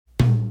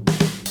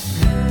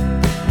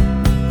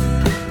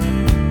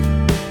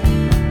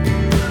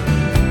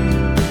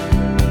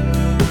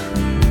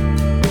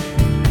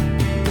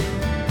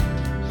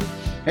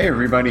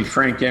everybody,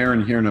 Frank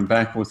Garon here, and I'm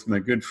back with my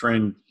good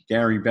friend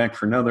Gary Beck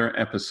for another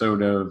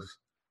episode of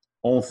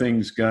all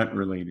things gut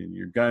related.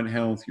 Your gut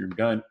health, your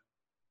gut,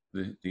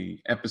 the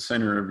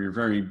epicenter of your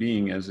very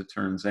being, as it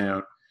turns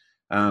out.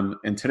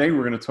 And today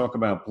we're going to talk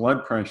about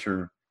blood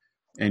pressure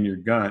and your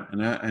gut.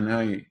 And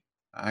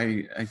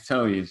I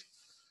tell you,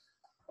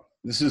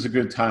 this is a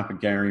good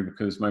topic, Gary,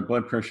 because my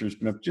blood pressure has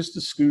been up just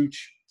a scooch.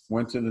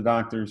 Went to the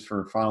doctors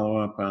for a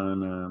follow-up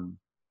on,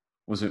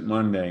 was it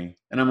Monday?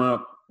 And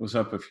was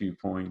up a few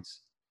points.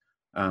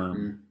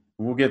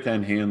 We'll get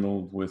that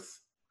handled with,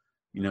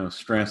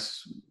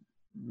 stress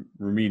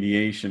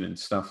remediation and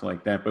stuff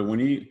like that. But when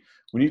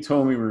you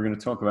told me we were going to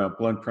talk about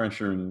blood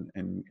pressure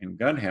and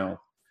gut health,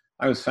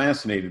 I was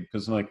fascinated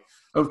because I'm like,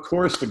 of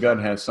course the gut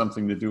has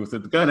something to do with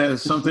it. The gut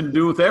has something to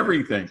do with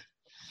everything.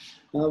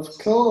 Of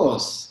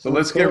course. So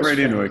let's get right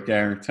into it,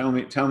 Gary. Tell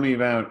me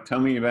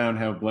about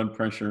how blood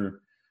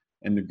pressure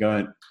and the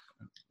gut,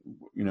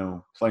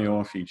 play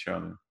off each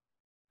other.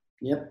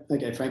 Yep.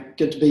 Okay, Frank.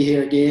 Good to be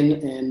here again,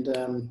 and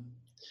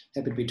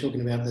happy to be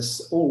talking about this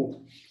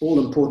all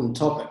important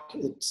topic.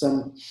 It's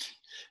to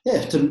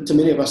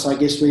many of us, I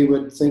guess we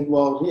would think,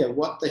 well, yeah,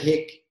 what the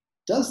heck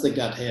does the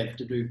gut have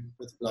to do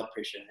with blood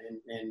pressure,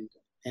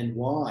 and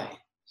why?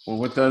 Well,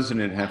 what doesn't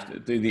it have to?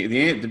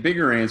 The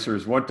bigger answer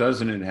is what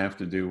doesn't it have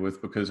to do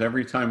with? Because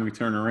every time we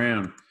turn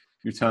around,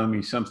 you're telling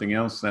me something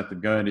else that the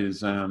gut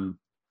is,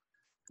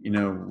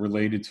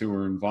 related to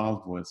or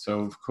involved with.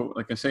 So,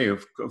 like I say,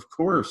 of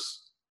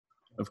course,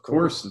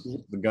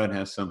 the gut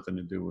has something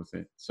to do with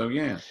it. So,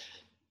 yeah.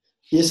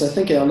 Yes, I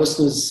think our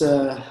listeners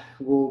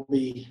will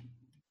be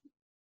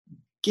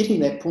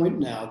getting that point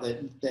now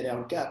that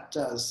our gut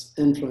does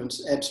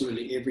influence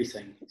absolutely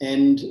everything.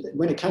 And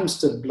when it comes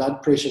to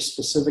blood pressure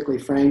specifically,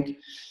 Frank,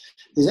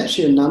 there's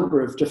actually a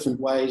number of different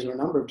ways or a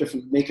number of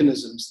different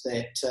mechanisms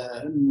that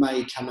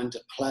may come into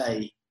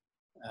play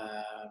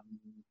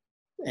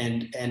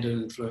and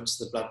influence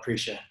the blood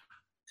pressure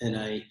in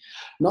a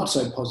not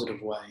so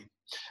positive way.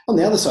 On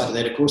the other side of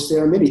that, of course,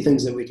 there are many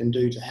things that we can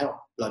do to help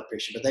blood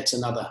pressure, but that's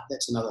another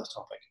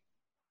topic.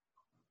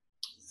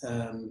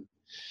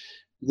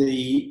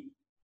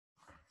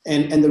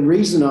 The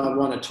reason I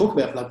want to talk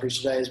about blood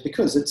pressure today is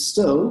because it's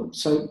still,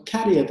 so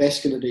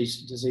cardiovascular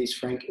disease,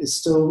 Frank, is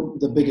still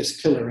the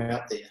biggest killer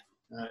out there.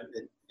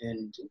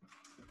 And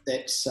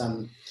that's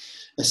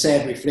a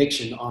sad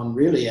reflection on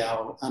really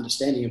our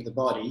understanding of the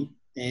body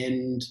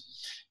and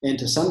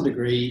to some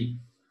degree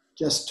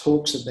just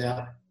talks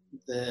about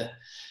the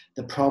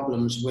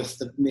problems with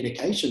the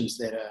medications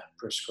that are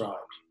prescribed.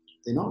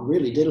 They're not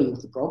really dealing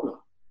with the problem.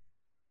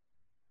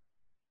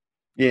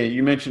 Yeah,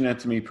 you mentioned that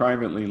to me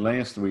privately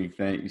last week,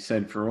 that you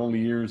said for all the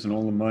years and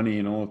all the money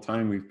and all the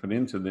time we've put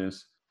into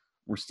this,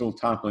 we're still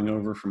toppling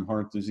over from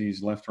heart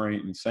disease left,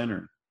 right, and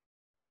center.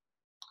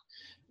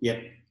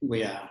 Yep,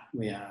 we are.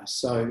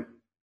 So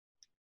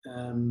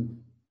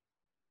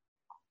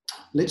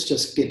let's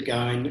just get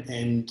going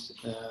and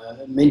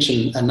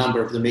mention a number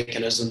of the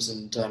mechanisms,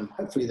 and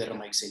hopefully that'll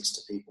make sense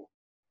to people.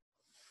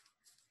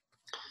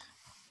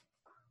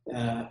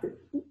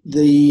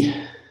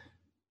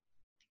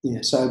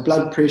 So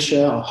blood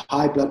pressure, or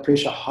high blood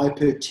pressure,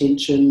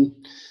 hypertension,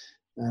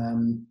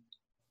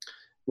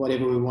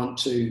 whatever we want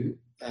to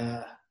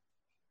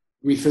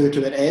refer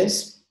to it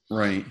as.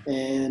 Right.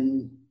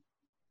 And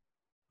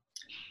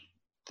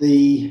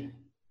the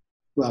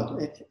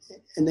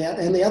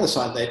other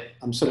side of that,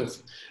 I'm sort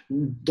of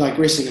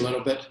digressing a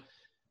little bit.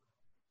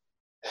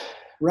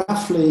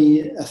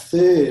 Roughly a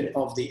third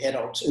of the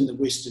adults in the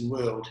Western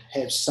world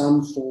have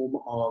some form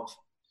of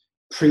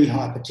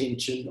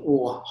pre-hypertension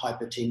or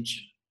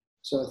hypertension.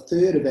 So a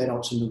third of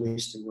adults in the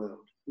Western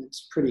world.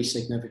 It's pretty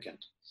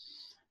significant.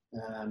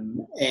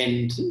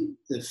 And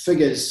the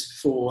figures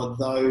for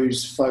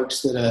those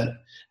folks that are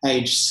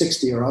age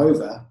 60 or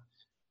over,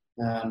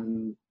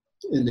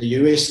 in the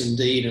US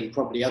indeed, and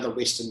probably other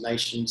Western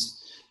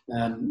nations,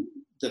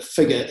 the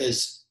figure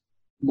is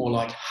more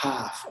like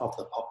half of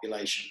the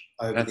population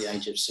over the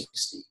age of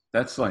 60.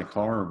 That's like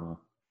horrible.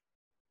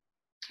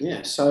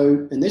 Yeah,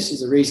 so, and this is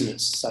the reason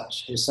has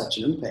such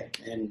an impact,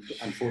 and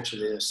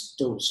unfortunately there's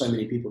still so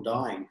many people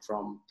dying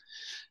from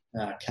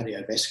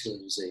cardiovascular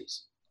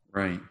disease.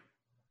 Right.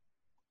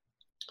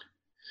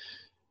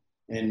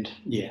 And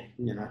yeah,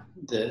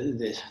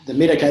 the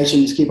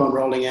medications keep on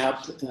rolling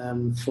out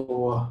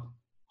for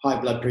high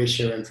blood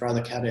pressure and for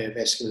other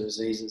cardiovascular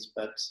diseases,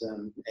 but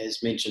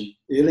as mentioned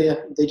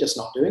earlier, they're just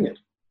not doing it.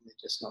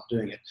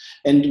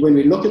 And when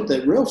we look at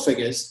the real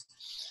figures,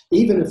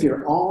 even if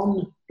you're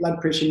on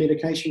blood pressure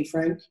medication,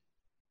 Frank,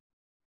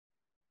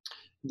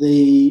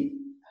 the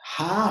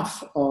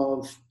half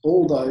of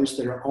all those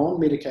that are on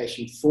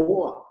medication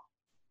for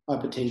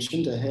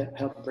hypertension to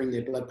help bring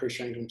their blood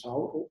pressure under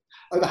control,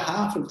 over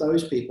half of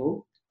those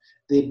people,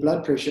 their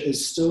blood pressure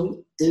is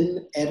still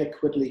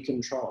inadequately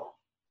controlled.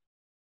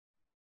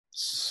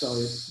 So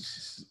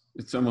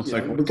it's almost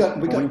like we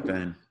got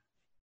then.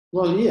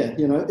 Well, yeah,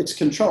 it's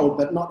controlled,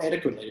 but not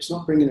adequately. It's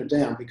not bringing it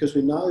down, because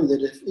we know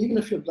that even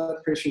if your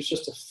blood pressure is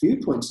just a few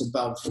points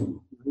above the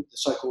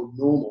so-called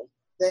normal,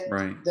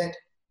 that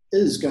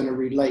is going to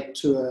relate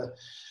to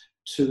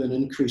an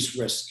increased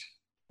risk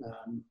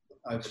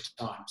over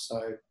time.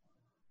 So,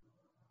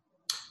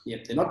 yeah,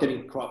 they're not getting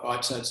it quite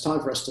right. So it's time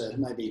for us to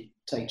maybe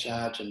take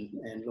charge and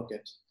look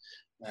at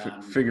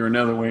figure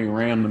another way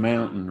around the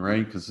mountain,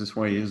 right? Because this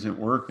way isn't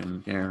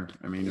working, Gary.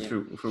 I mean, if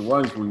it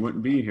was, we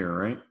wouldn't be here,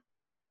 right?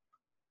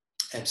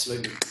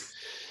 Absolutely.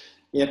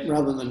 Yep,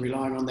 rather than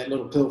relying on that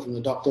little pill from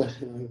the doctor,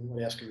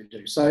 what else can we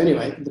do? So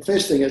anyway, the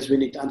first thing is we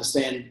need to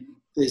understand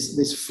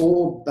there's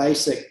 4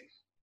 basic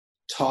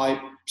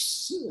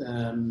types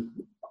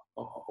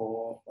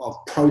of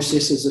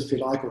processes, if you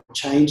like, or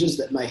changes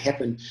that may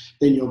happen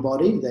in your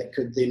body that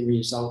could then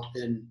result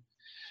in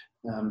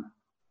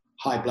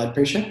high blood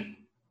pressure.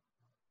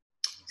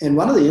 And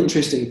one of the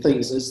interesting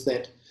things is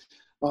that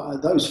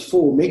those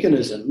 4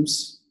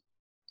 mechanisms,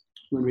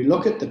 when we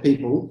look at the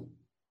people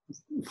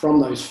from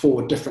those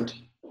 4 different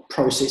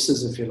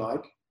processes, if you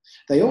like,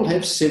 they all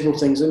have several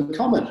things in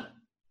common.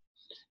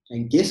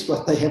 And guess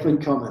what they have in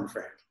common,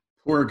 Frank?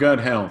 Poor gut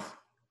health.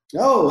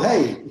 Oh,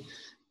 hey,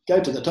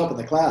 go to the top of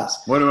the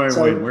class. What do I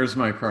win? Where's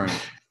my prize?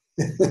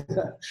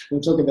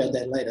 We'll talk about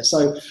that later.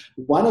 So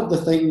one of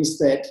the things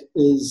that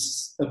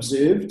is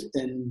observed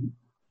in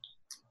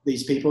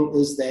these people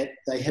is that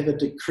they have a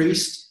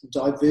decreased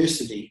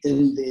diversity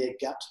in their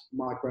gut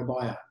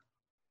microbiome.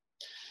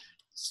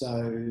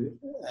 So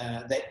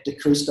that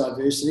decreased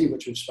diversity,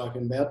 which we've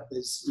spoken about,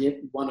 is yet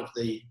one of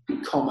the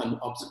common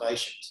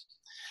observations.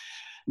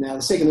 Now,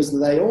 the second is that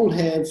they all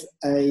have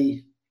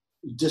a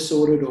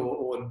disordered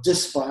or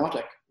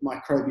dysbiotic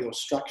microbial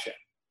structure.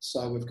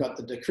 So we've got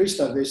the decreased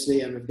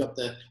diversity and we've got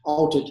the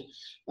altered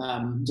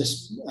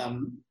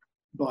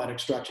dysbiotic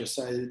structure.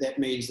 So that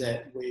means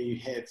that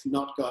we have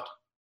not got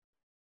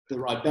the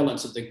right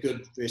balance of the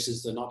good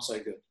versus the not so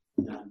good.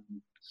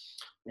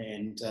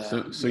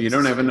 So you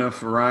don't have enough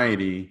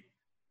variety,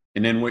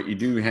 and then what you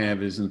do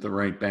have isn't the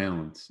right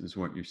balance, is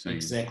what you're saying.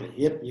 Exactly.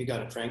 Yep, you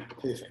got it, Frank.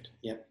 Perfect.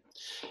 Yep.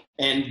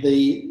 And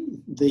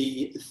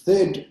the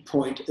third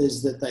point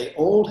is that they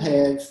all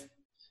have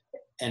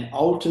an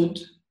altered,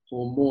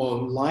 or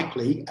more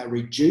likely a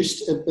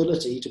reduced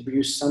ability to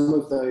produce some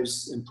of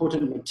those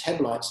important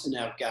metabolites in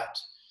our gut.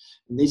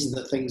 And these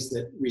are the things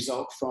that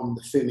result from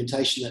the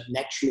fermentation that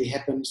naturally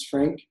happens,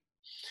 Frank.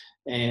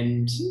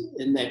 And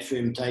in that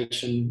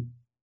fermentation,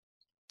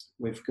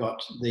 we've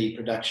got the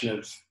production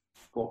of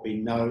what we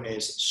know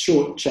as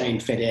short-chain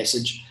fatty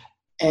acids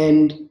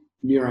and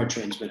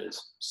neurotransmitters.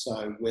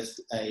 So with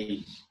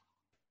a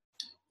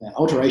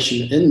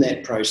alteration in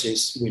that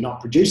process, we're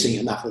not producing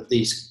enough of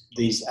these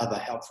other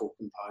helpful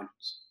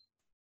components.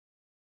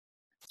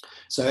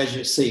 So as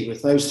you see,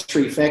 with those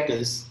 3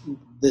 factors,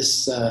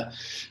 this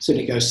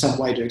certainly goes some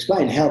way to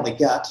explain how the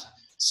gut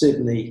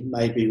certainly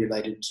may be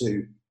related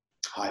to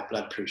high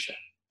blood pressure.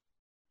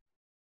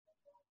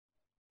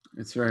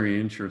 It's very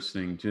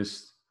interesting.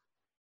 Just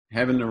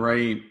having the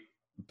right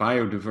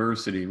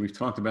biodiversity. We've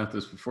talked about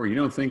this before. You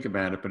don't think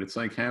about it, but it's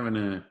like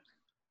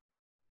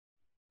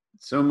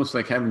it's almost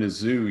like having a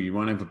zoo. You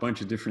want to have a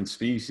bunch of different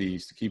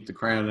species to keep the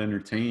crowd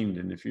entertained.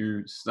 And if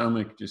your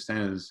stomach just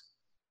has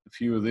a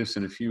few of this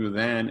and a few of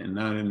that and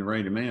not in the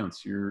right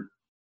amounts, you're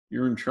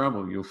in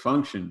trouble. You'll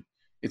function.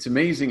 It's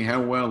amazing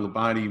how well the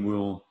body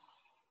will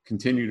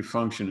continue to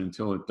function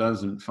until it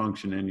doesn't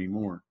function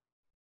anymore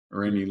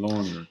or any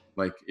longer.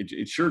 Like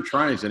it sure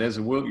tries. It has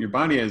a will. Your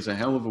body has a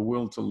hell of a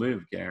will to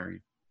live,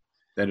 Gary.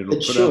 That it'll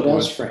put sure up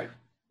does, with. Frank.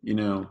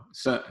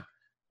 So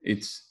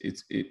I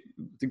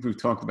think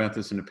we've talked about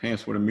this in the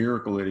past. What a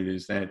miracle it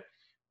is that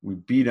we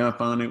beat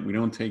up on it. We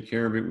don't take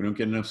care of it. We don't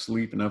get enough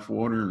sleep, enough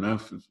water,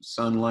 enough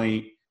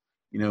sunlight.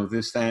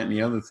 This, that, and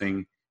the other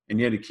thing. And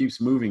yet it keeps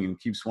moving and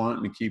keeps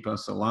wanting to keep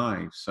us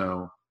alive.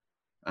 So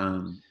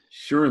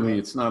surely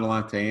it's not a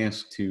lot to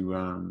ask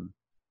to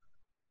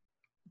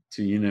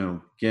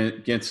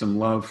get some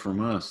love from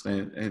us.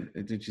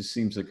 It just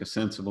seems like a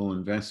sensible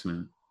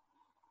investment.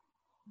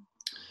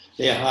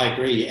 Yeah, I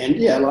agree. And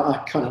yeah, I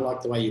kind of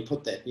like the way you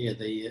put that. Yeah,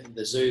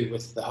 the zoo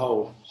with the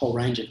whole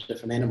range of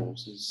different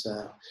animals is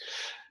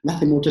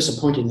nothing more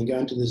disappointing than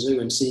going to the zoo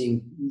and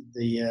seeing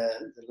the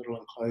little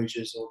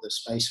enclosures or the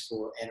space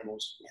for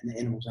animals, and the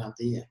animals aren't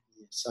there. Yeah,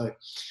 so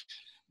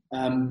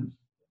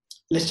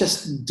let's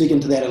just dig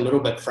into that a little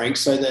bit, Frank.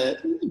 So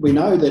we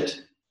know that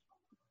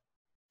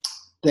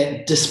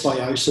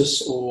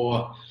dysbiosis,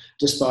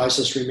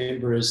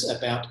 remember, is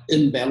about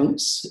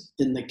imbalance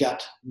in the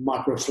gut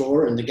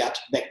microflora and the gut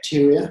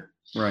bacteria.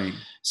 Right.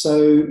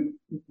 So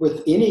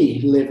with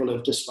any level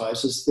of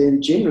dysbiosis,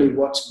 then generally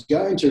what's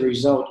going to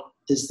result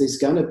is there's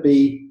going to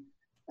be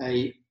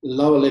a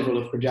lower level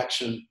of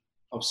production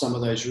of some of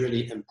those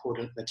really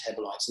important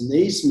metabolites. And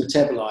these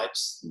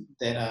metabolites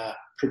that are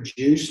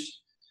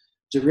produced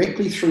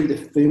directly through the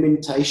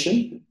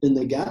fermentation in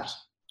the gut,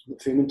 the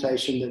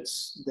fermentation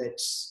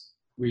that's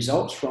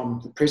results from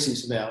the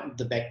presence of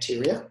the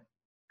bacteria.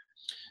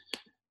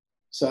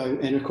 So,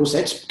 and of course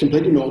that's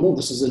completely normal.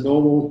 This is a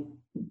normal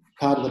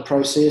part of the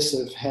process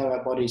of how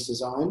our body's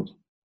designed.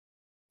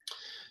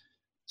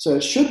 So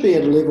it should be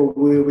at a level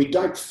where we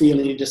don't feel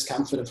any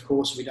discomfort, of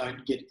course, we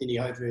don't get any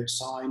overt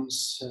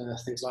signs,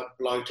 things like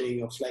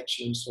bloating or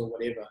flatulence or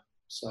whatever.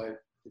 So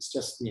it's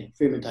just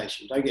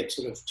fermentation. Don't get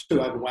sort of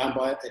too overwhelmed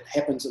by it. It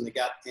happens in the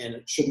gut and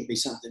it shouldn't be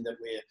something that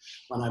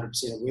we're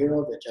 100% aware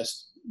of. It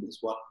just is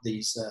what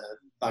these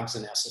bugs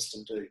in our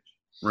system do.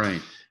 Right.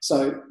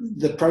 So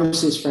the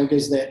process, Frank,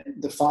 is that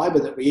the fibre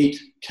that we eat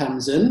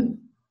comes in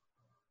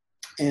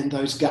and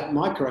those gut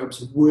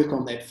microbes work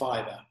on that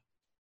fibre.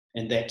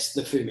 And that's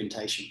the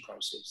fermentation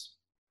process.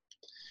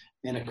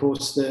 And of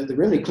course, the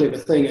really clever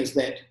thing is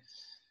that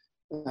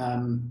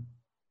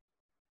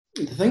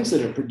the things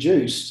that are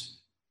produced,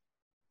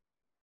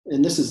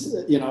 and this is,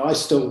 I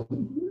still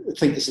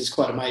think this is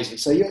quite amazing.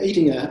 So you're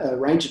eating a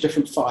range of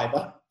different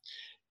fibre,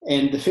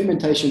 and the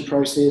fermentation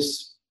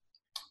process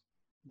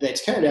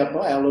that's carried out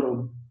by our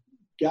little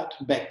gut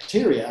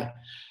bacteria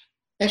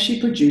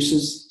actually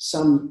produces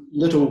some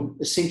little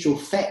essential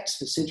fats.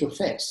 So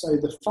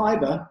the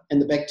fibre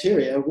and the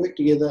bacteria work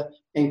together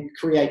and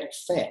create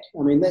fat.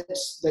 I mean,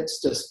 that's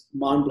just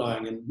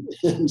mind-blowing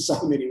in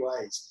so many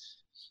ways.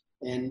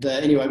 And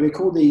anyway, we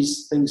call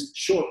these things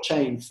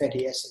short-chain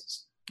fatty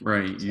acids.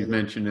 Right. You've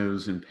mentioned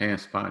those in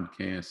past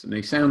podcasts, and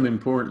they sound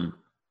important.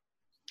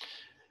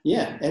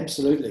 Yeah,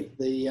 absolutely.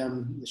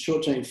 The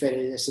short-chain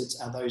fatty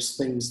acids are those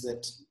things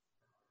that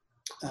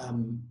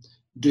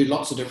do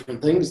lots of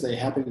different things. They're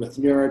helping with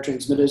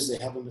neurotransmitters, they're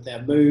helping with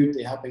our mood,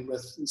 they're helping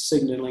with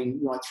signaling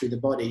right through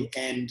the body.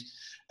 And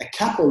a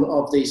couple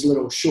of these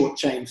little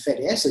short-chain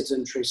fatty acids,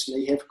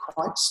 interestingly, have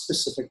quite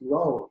specific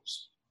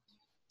roles.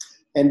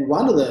 And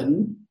one of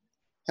them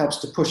helps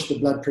to push the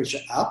blood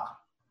pressure up,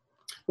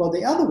 while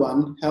the other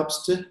one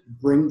helps to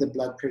bring the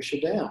blood pressure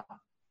down.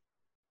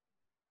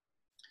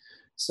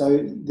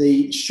 So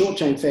the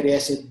short-chain fatty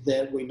acid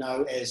that we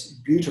know as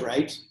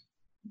butyrate,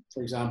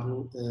 for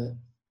example,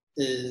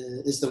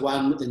 is the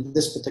one in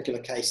this particular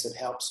case that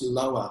helps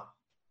lower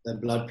the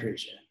blood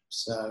pressure.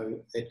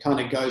 So it kind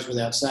of goes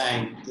without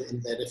saying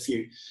that if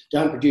you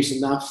don't produce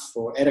enough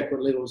or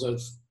adequate levels of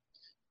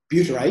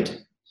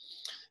butyrate,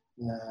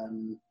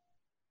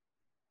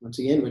 once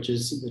again, which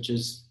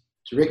is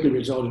directly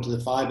resulted to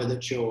the fibre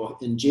that you're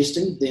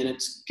ingesting, then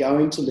it's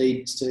going to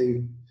lead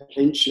to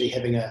potentially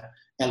having an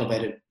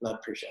elevated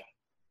blood pressure.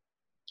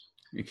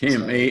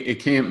 It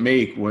can't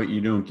make what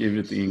you don't give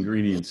it the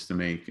ingredients to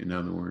make, in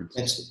other words.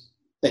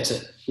 That's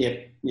it.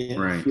 Yeah.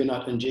 Right. If you're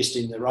not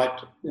ingesting the right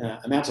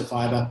amounts of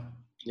fibre,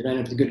 you don't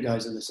have the good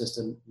guys in the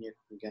system, you're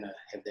going to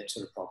have that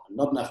sort of problem.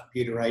 Not enough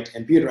butyrate,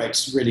 and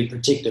butyrate's really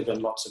protective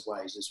in lots of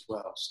ways as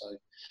well. So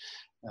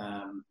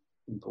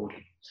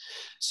important.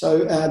 So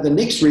the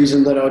next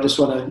reason that I just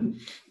want to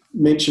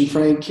mention,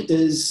 Frank,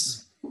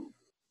 is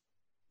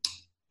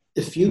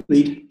if you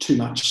eat too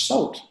much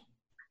salt,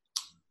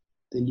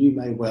 then you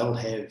may well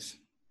have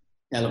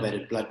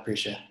elevated blood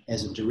pressure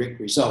as a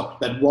direct result.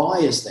 But why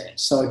is that?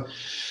 So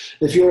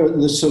if you're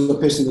the sort of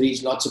person that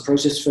eats lots of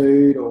processed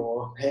food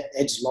or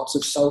adds lots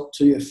of salt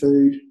to your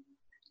food,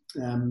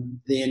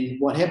 then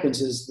what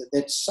happens is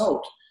that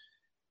salt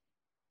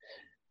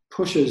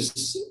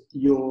pushes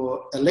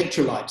your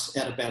electrolytes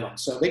out of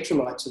balance. So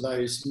electrolytes are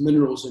those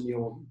minerals in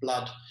your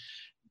blood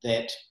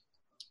that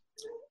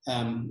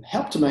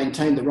help to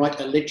maintain the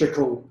right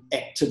electrical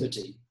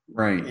activity.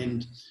 Right.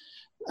 And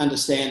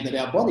understand that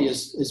our body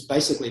is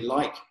basically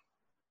like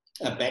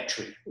a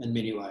battery in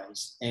many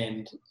ways,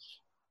 and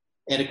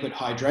adequate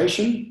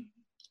hydration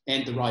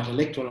and the right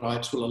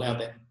electrolytes will allow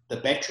the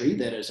battery,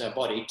 that is our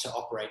body, to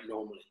operate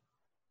normally.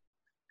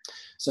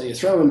 So you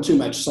throw in too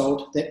much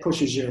salt, that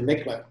pushes your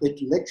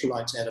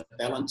electrolytes out of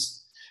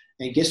balance,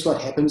 and guess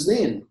what happens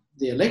then?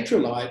 The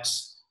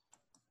electrolytes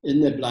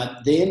in the blood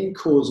then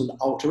cause an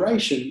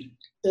alteration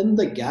in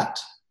the gut,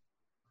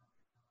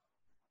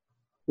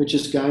 which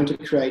is going to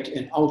create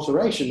an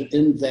alteration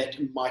in that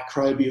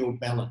microbial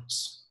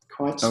balance,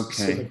 quite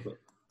specifically.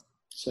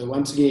 So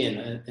once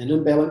again, an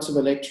imbalance of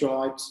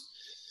electrolytes,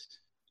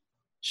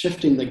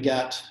 shifting the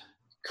gut,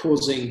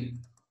 causing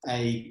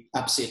an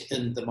upset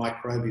in the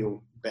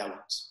microbial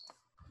balance.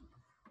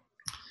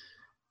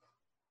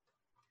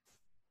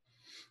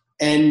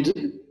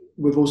 And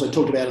we've also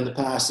talked about in the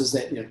past is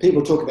that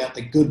people talk about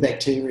the good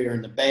bacteria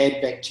and the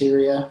bad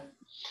bacteria,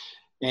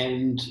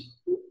 and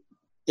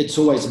it's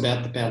always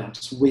about the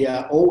balance. We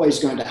are always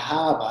going to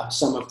harbour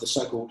some of the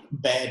so-called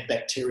bad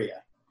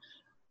bacteria,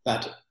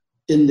 but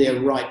in their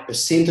right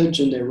percentage,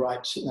 in their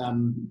right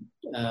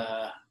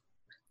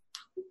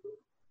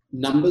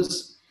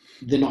numbers,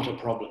 they're not a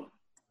problem.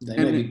 They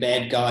may be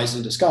bad guys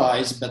in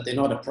disguise, but they're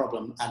not a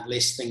problem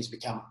unless things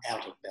become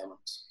out of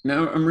balance.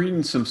 Now, I'm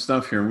reading some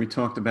stuff here, and we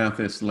talked about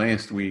this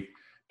last week.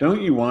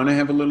 Don't you want to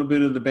have a little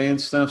bit of the bad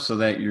stuff so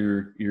that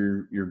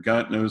your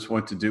gut knows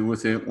what to do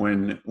with it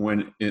when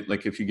it,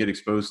 like if you get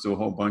exposed to a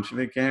whole bunch of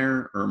it,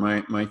 Gary? Or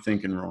am I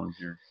thinking wrong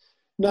here?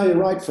 No, you're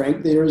right,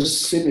 Frank. There is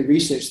certainly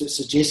research that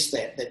suggests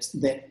that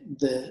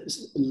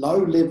the low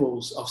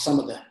levels of some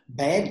of the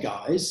bad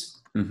guys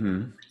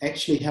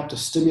actually help to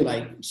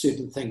stimulate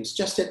certain things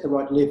just at the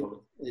right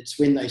level. It's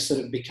when they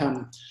sort of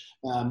become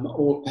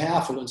all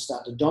powerful and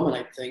start to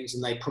dominate things,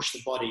 and they push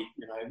the body,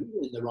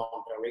 in the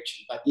wrong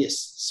direction. But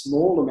yes,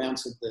 small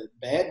amounts of the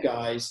bad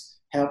guys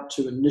help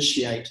to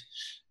initiate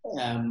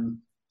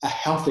a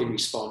healthy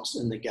response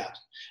in the gut.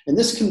 And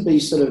this can be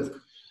sort of,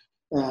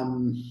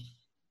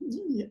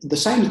 the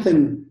same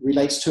thing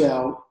relates to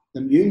our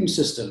immune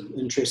system,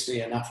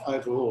 interestingly enough,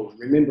 overall.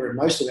 Remember,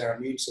 most of our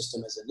immune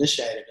system is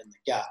initiated in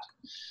the gut.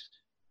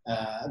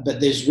 But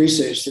there's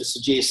research that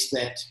suggests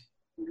that,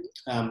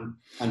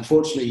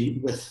 unfortunately,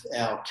 with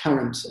our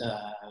current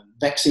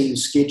vaccine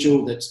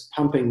schedule that's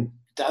pumping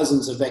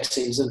dozens of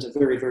vaccines into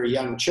very, very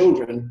young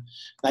children,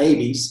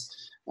 babies,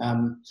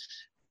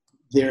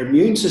 their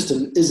immune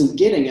system isn't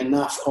getting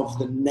enough of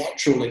the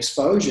natural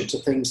exposure to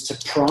things to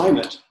prime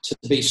it to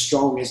be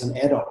strong as an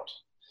adult.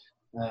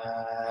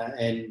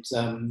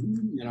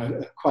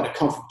 Quite a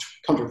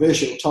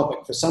controversial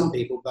topic for some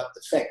people, but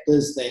the fact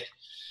is that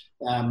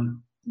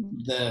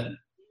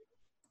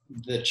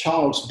the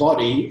child's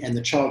body and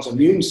the child's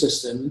immune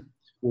system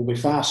will be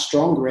far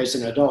stronger as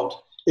an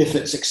adult if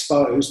it's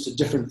exposed to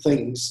different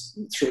things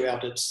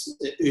throughout its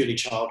early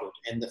childhood.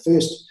 And the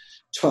first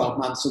 12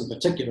 months in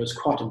particular is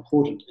quite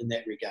important in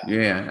that regard.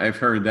 Yeah, I've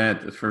heard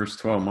that the first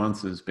 12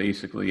 months is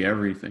basically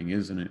everything,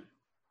 isn't it?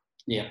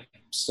 Yeah.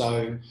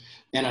 So,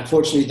 and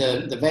unfortunately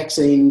the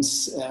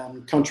vaccines,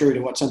 contrary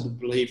to what some people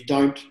believe,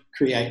 don't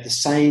create the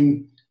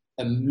same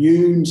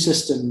immune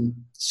system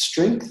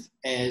strength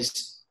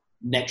as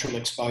natural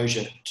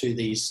exposure to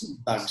these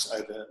bugs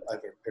over a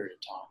period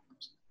of time.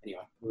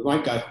 Anyway, we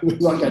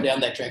won't go down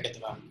that track at the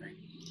moment.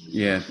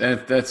 Yeah,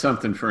 that's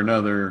something for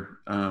another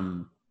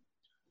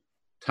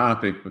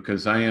topic,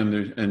 because and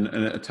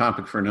a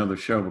topic for another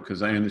show,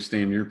 because I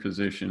understand your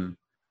position,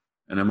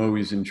 and I'm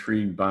always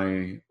intrigued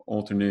by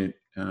alternate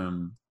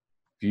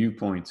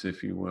viewpoints,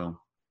 if you will.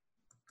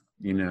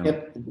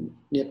 Yep.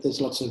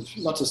 There's lots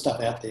of stuff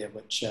out there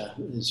which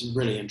is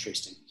really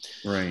interesting.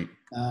 Right.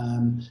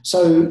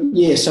 So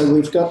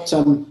we've got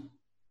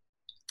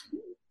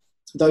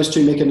those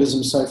two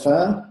mechanisms so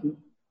far,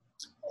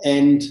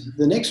 and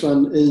the next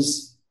one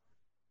is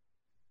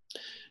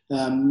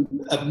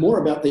more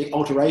about the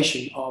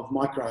alteration of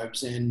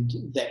microbes and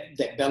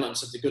that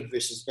balance of the good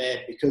versus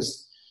bad,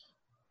 because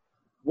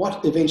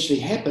what eventually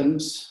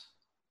happens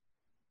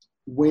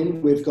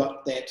when we've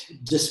got that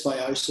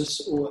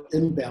dysbiosis or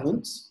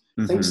imbalance,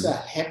 things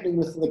start happening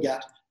with the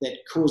gut that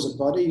cause a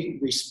body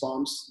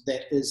response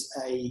that is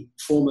a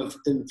form of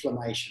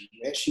inflammation.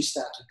 We actually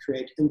start to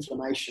create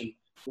inflammation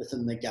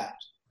within the gut.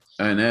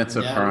 And that's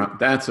a problem.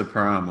 That's a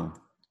problem.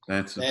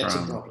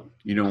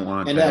 You don't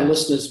want and that. And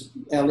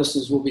our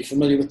listeners will be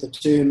familiar with the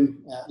term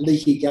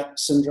leaky gut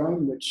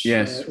syndrome, which...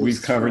 Yes,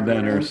 we've covered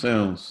that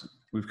ourselves.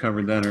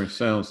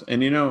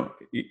 And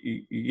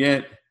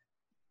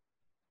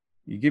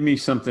you give me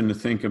something to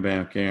think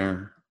about,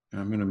 Gar.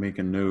 I'm going to make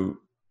a note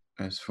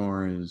as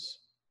far as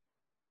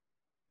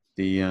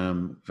the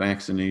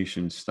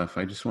vaccination stuff.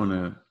 I just want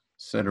to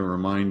set a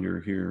reminder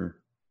here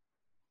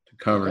to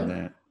cover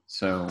that.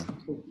 So,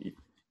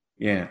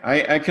 yeah,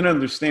 I can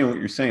understand what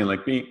you're saying.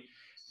 Like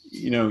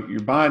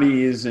your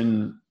body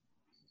isn't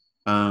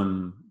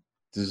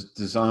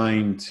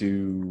designed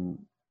to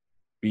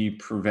be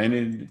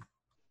prevented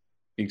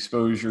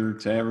exposure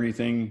to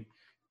everything.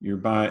 Your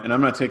body, and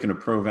I'm not taking a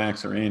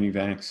pro-vax or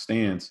anti-vax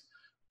stance,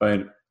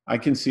 but I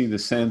can see the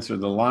sense or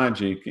the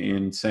logic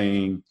in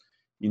saying,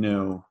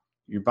 your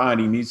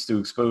body needs to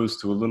expose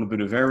to a little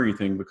bit of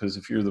everything, because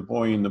if you're the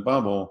boy in the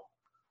bubble,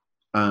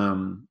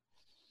 and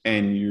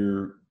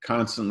you're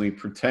constantly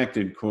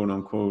protected, quote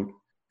unquote,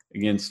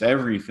 against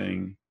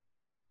everything,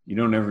 you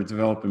don't ever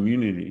develop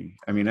immunity.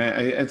 I mean,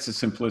 it's a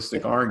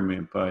simplistic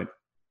argument, but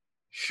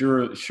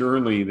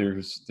surely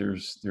there's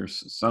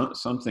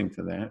something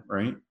to that,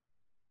 right?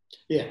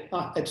 Yeah,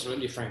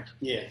 absolutely, Frank.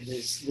 Yeah,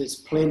 there's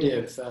plenty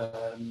of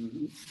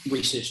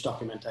research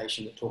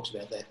documentation that talks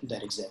about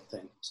that exact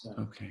thing. So,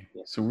 okay.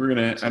 Yeah. So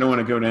I don't want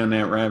to go down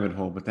that rabbit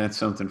hole, but that's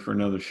something for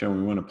another show.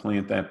 We want to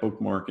plant that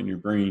bookmark in your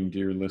brain,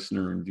 dear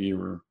listener and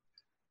viewer,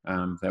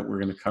 that we're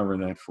going to cover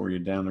that for you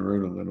down the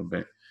road a little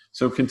bit.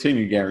 So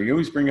continue, Gary. You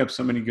always bring up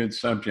so many good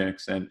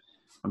subjects that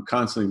I'm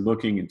constantly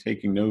looking and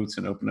taking notes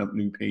and open up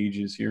new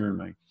pages here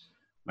in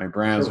my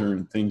browser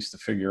and things to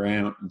figure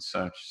out and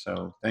such.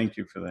 So thank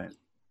you for that.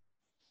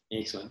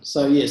 Excellent.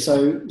 So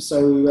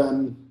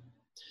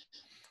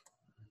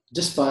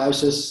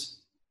dysbiosis,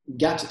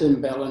 gut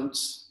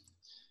imbalance,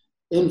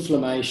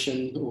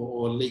 inflammation,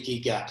 or leaky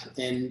gut,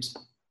 and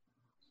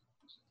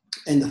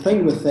the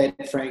thing with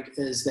that, Frank,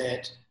 is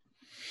that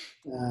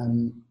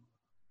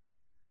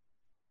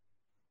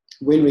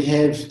when we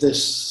have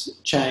this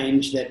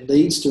change that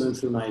leads to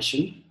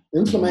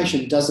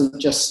inflammation doesn't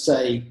just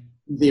stay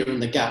there in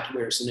the gut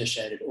where it's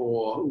initiated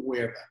or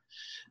wherever.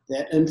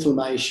 That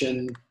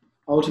inflammation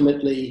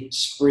ultimately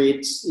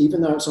spreads,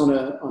 even though it's on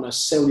a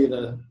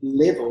cellular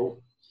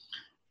level.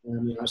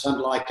 It's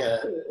unlike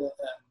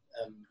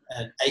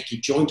an achy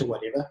joint or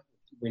whatever.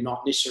 We're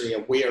not necessarily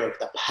aware of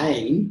the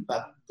pain,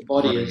 but the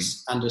body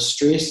is under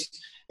stress,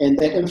 and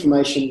that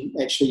inflammation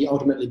actually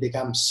ultimately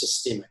becomes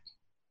systemic.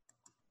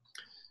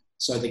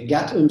 So the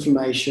gut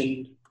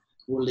inflammation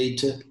will lead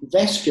to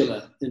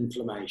vascular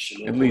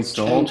inflammation. It leads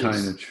to all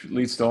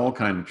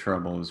kind of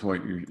trouble, is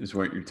what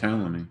you're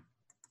telling me.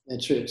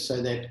 That's right.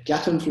 So that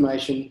gut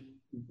inflammation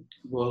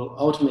will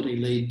ultimately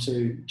lead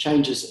to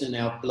changes in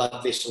our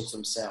blood vessels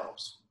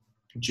themselves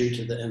due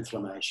to the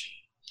inflammation.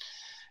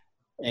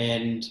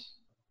 And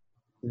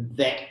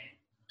that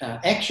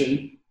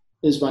action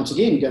is once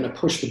again going to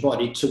push the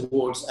body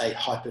towards a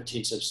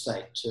hypertensive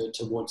state,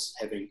 towards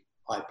having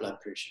high blood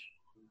pressure.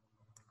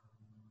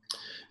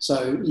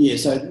 So yeah,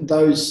 so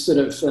those sort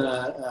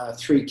of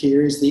three key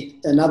areas.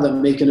 Another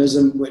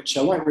mechanism, which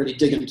I won't really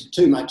dig into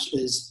too much,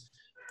 is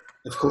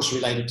of course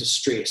related to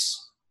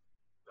stress.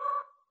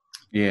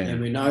 Yeah.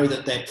 And we know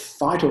that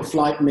fight or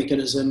flight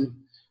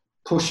mechanism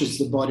pushes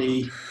the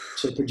body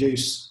to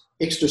produce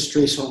extra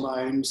stress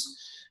hormones.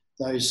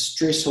 Those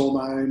stress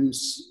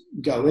hormones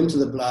go into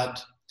the blood,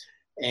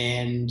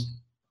 and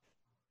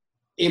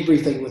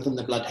everything within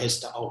the blood has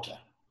to alter.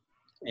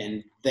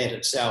 And that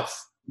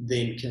itself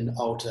then can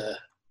alter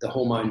the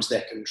hormones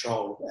that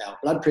control our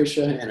blood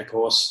pressure. And of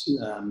course,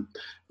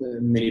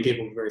 many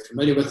people are very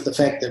familiar with the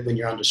fact that when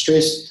you're under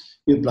stress,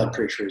 your blood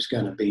pressure is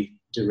going to be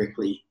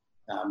directly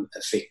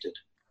affected.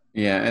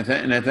 Yeah,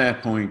 at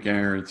that point,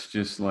 Gary, it's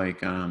just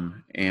like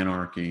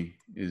anarchy.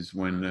 Is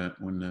when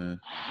the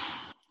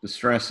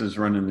stress is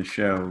running the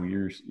show,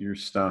 you're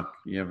stuck.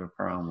 You have a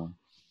problem.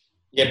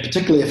 Yeah,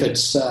 particularly if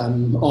it's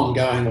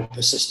ongoing or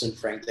persistent,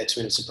 Frank, that's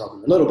when it's a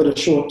problem. A little bit of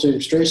short-term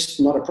stress,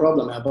 not a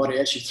problem. Our body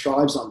actually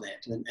thrives on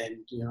that and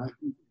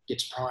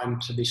gets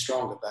primed to be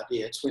stronger. But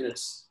yeah, it's when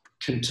it's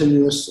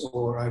continuous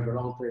or over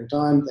a long period of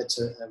time,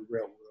 that's a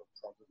real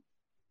problem.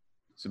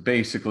 So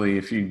basically,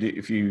 if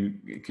you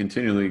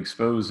continually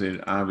expose it,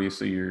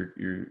 obviously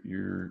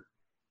you're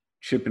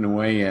chipping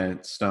away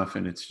at stuff,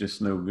 and it's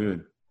just no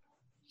good.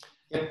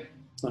 Yep.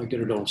 Not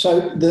good at all.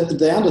 So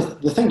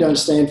the thing to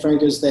understand,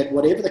 Frank, is that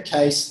whatever the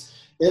case,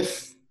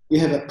 if you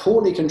have a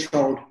poorly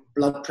controlled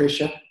blood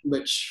pressure,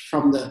 which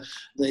from the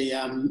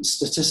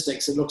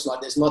statistics, it looks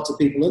like there's lots of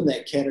people in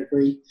that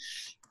category.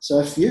 So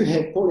if you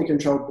have poorly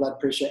controlled blood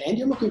pressure and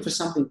you're looking for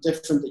something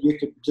different that you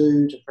could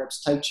do to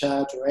perhaps take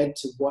charge or add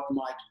to what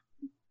might,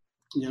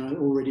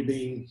 already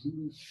being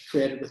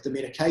created with the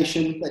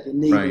medication, but you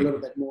need a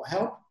little bit more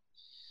help.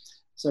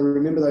 So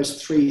remember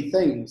those three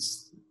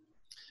things.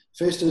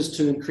 First is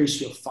to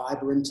increase your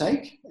fiber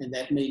intake, and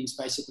that means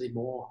basically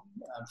more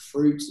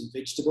fruits and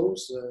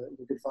vegetables,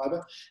 good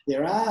fiber.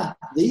 There are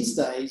these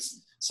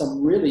days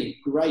some really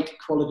great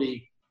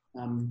quality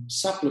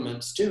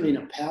supplements, generally in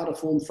a powder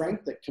form,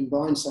 Frank, that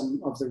combine some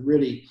of the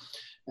really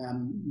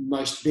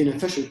most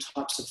beneficial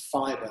types of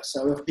fiber.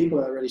 So if people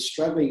are really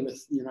struggling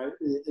with,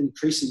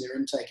 increasing their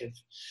intake of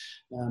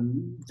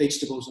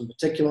vegetables in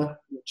particular,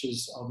 which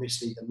is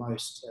obviously the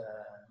most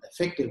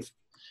effective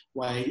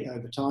way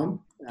over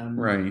time.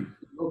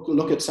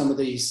 Look at some of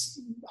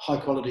these high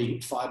quality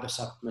fiber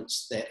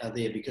supplements that are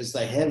there, because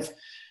the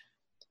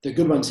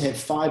good ones have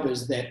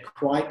fibers that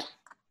quite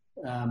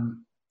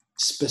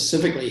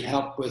specifically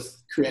help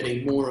with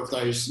creating more of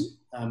those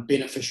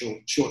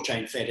beneficial short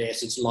chain fatty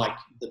acids like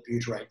the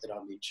butyrate that I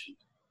mentioned.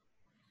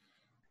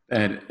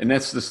 And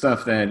that's the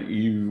stuff that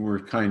you were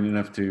kind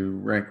enough to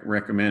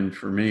recommend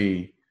for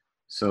me,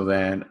 so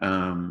that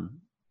I'll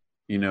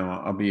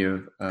be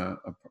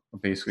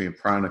basically a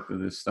product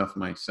of this stuff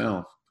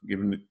myself,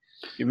 giving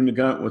the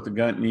gut what the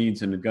gut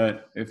needs, and the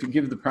gut, if you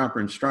give the proper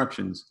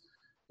instructions,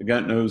 the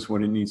gut knows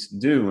what it needs to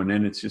do, and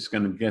then it's just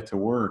going to get to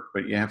work.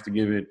 But you have to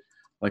give it,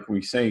 like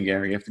we say,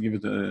 Gary, you have to give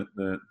it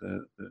the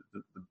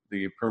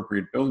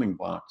appropriate building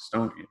blocks,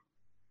 don't you?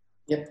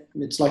 Yep,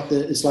 it's like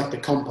the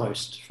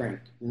compost, Frank.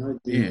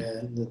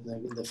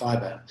 The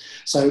fiber.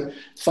 So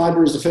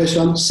fiber is the first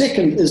one.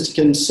 Second is to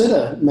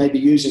consider maybe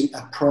using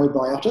a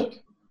probiotic.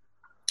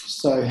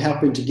 So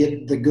helping to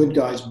get the good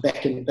guys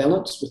back in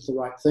balance with the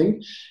right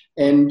thing.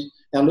 And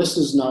our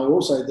listeners know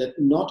also that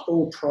not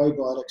all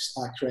probiotics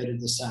are created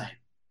the same.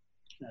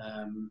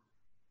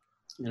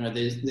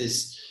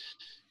 There's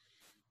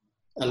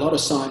a lot of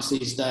science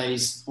these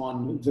days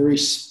on very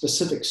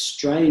specific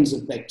strains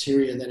of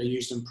bacteria that are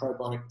used in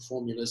probiotic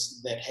formulas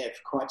that have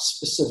quite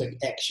specific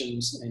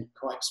actions and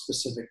quite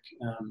specific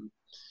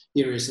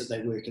areas that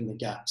they work in the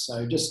gut.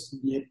 So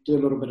just do a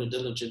little bit of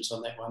diligence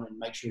on that one and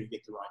make sure you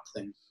get the right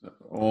thing.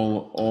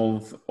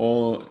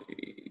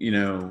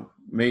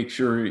 Make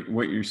sure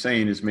what you're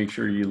saying is make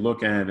sure you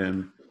look at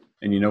them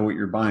and you know what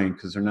you're buying,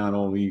 because they're not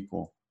all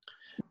equal.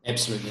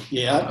 Absolutely.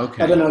 Yeah.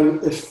 Okay. I don't know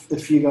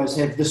if you guys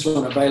have this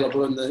one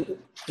available in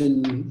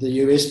the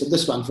US, but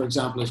this one, for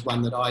example, is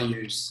one that I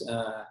use.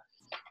 A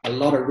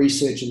lot of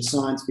research and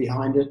science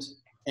behind it,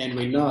 and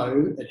we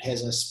know it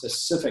has a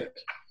specific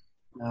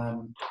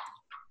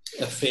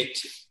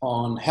effect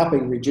on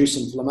helping reduce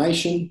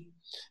inflammation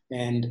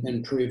and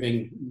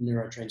improving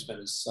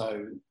neurotransmitters.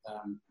 So,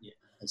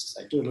 as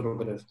I say, do a little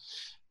bit of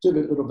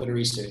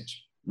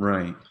research.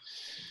 Right.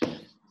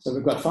 So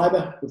we've got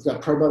fiber, we've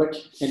got probiotic,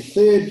 and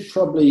third,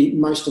 probably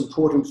most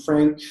important,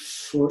 Frank,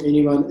 for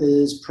anyone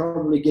is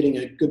probably getting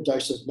a good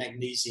dose of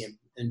magnesium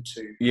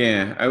into.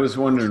 Yeah, I was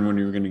wondering when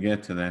you were going to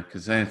get to that,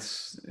 because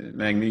that's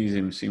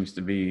magnesium seems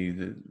to be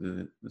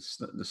the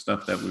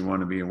stuff that we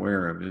want to be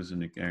aware of,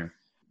 isn't it, Gary?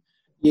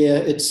 Yeah,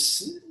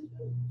 it's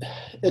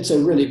a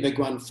really big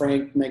one,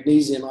 Frank.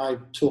 Magnesium. I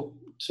talk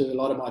to a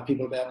lot of my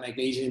people about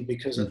magnesium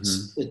because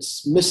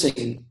it's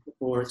missing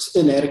or it's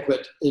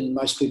inadequate in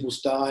most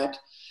people's diet.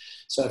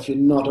 So if you're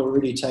not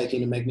already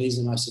taking a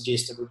magnesium, I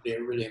suggest it would be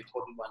a really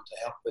important one to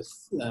help with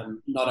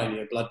not only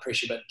your blood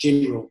pressure, but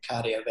general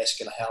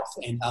cardiovascular health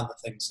and other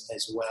things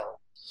as well.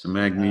 So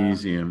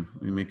magnesium,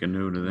 let me make a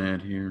note of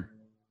that here.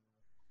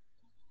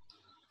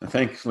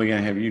 Thankfully, I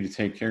have you to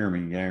take care of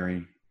me,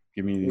 Gary.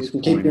 Give me these. You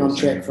can keep me on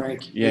track,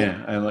 Frank.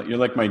 Yeah, you're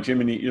like my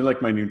Jiminy. You're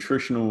like my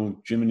nutritional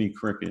Jiminy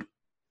Cricket,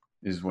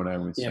 is what I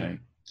would say.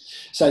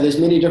 So there's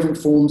many different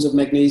forms of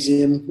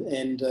magnesium,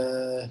 and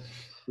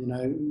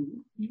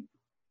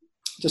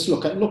just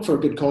look for a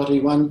good quality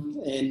one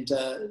and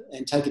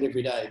take it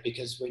every day,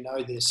 because we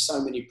know there's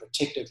so many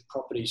protective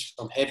properties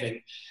from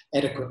having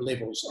adequate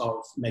levels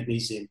of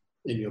magnesium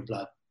in your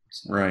blood.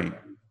 So, right.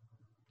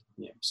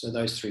 So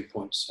those 3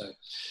 points. So,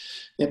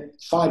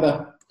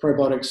 fiber,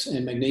 probiotics,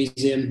 and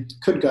magnesium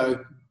could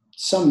go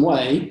some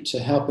way to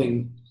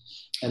helping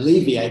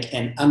alleviate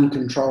an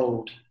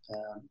uncontrolled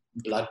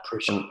blood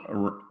pressure.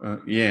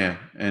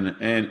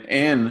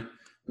 And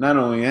not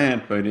only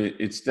that, but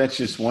that's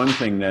just one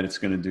thing that it's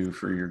going to do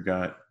for your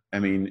gut. I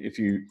mean, if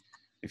you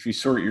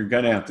sort your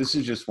gut out, this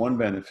is just one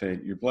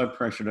benefit. Your blood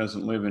pressure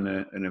doesn't live in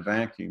a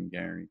vacuum,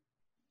 Gary,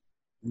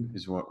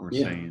 is what we're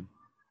saying.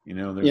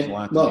 There's a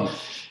lot to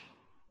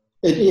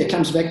it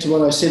comes back to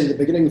what I said at the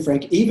beginning,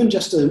 Frank. Even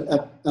just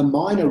a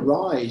minor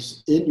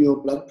rise in your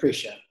blood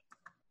pressure,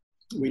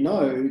 we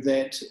know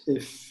that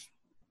if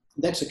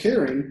that's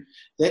occurring,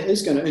 that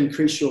is going to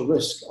increase your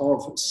risk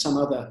of some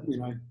other,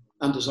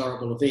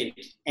 undesirable event,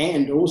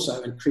 and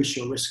also increase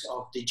your risk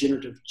of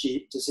degenerative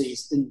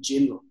disease in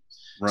general.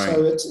 Right.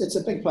 So it's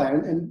a big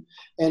player,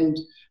 and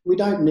we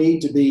don't need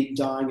to be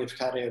dying of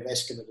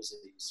cardiovascular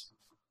disease.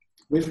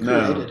 We've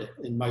created it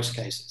in most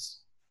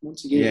cases.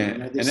 Once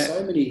again, there's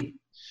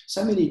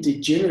so many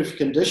degenerative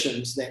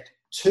conditions that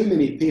too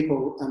many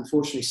people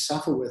unfortunately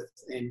suffer with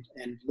and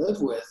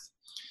live with,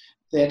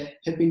 that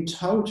have been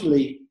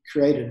totally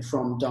created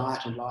from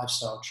diet and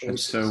lifestyle choices.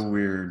 It's so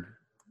weird.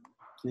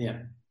 Yeah.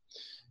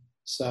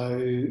 So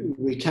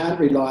we can't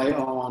rely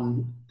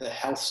on the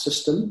health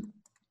system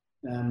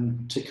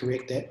to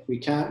correct that. We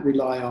can't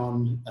rely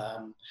on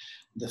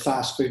the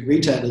fast food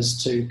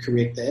retailers to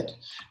correct that.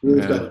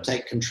 We've got to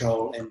take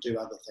control and do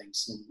other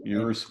things.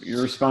 You're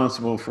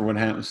responsible for what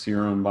happens to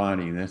your own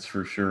body. That's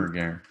for sure,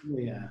 Gary.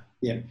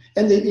 Yeah.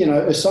 And then,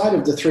 aside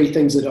of the 3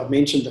 things that I've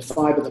mentioned, the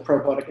fiber, the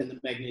probiotic, and the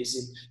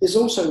magnesium, there's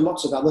also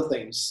lots of other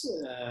things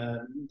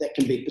that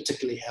can be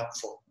particularly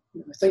helpful.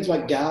 Things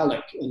like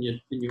garlic in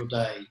your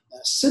day,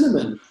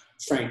 cinnamon,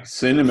 Frank.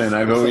 Cinnamon,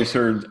 I've always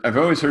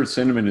heard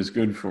cinnamon is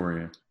good for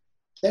you.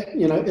 That,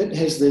 it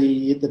has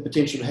the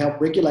potential to help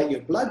regulate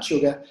your blood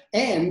sugar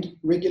and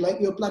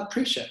regulate your blood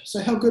pressure. So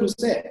how good is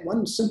that?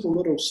 One simple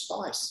little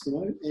spice,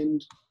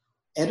 and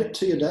add it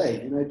to your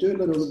day. Do a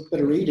little bit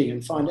of reading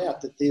and find out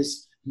that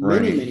there's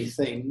many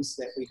things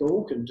that we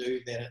all can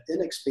do that are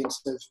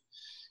inexpensive,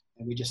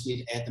 and we just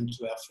need to add them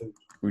to our food.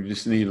 We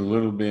just need a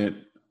little bit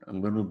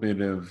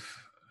of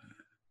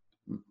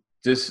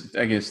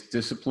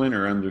discipline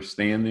or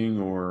understanding,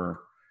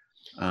 or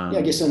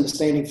I guess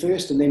understanding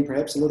first, and then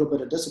perhaps a little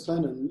bit of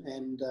discipline,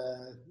 and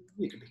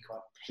you could be quite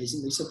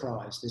pleasantly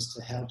surprised as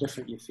to how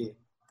different you feel.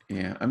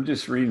 Yeah, I'm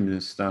just reading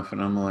this stuff,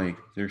 and I'm like,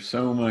 there's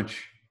so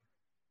much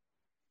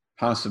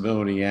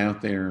possibility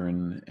out there,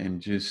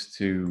 and just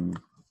to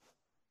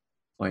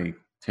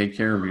take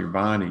care of your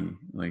body,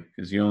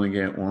 because you only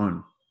get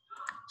one.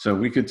 So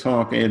we could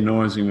talk ad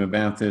nauseum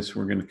about this.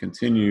 We're going to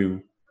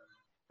continue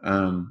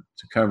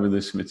to cover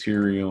this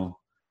material,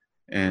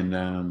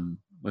 and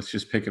let's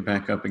just pick it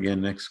back up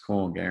again next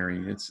call,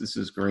 Gary. This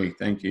is great.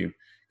 Thank you.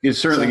 It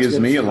certainly gives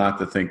me a lot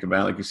to think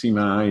about. You see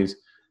my eyes.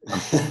 I'm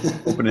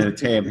opening a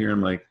tab here.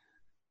 I'm like,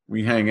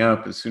 we hang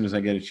up. As soon as I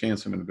get a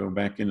chance, I'm going to go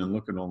back in and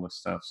look at all this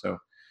stuff. So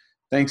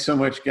thanks so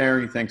much,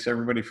 Gary. Thanks,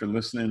 everybody, for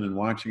listening and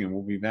watching. And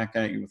we'll be back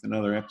at you with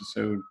another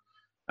episode.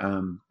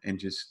 And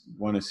just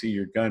want to see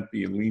your gut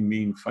be a lean,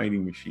 mean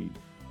fighting machine.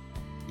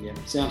 Yeah,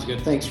 sounds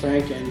good. Thanks,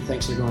 Frank. And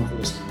thanks, everyone, for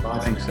listening. Bye.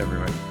 Thanks,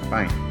 everybody.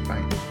 Bye.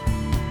 Bye.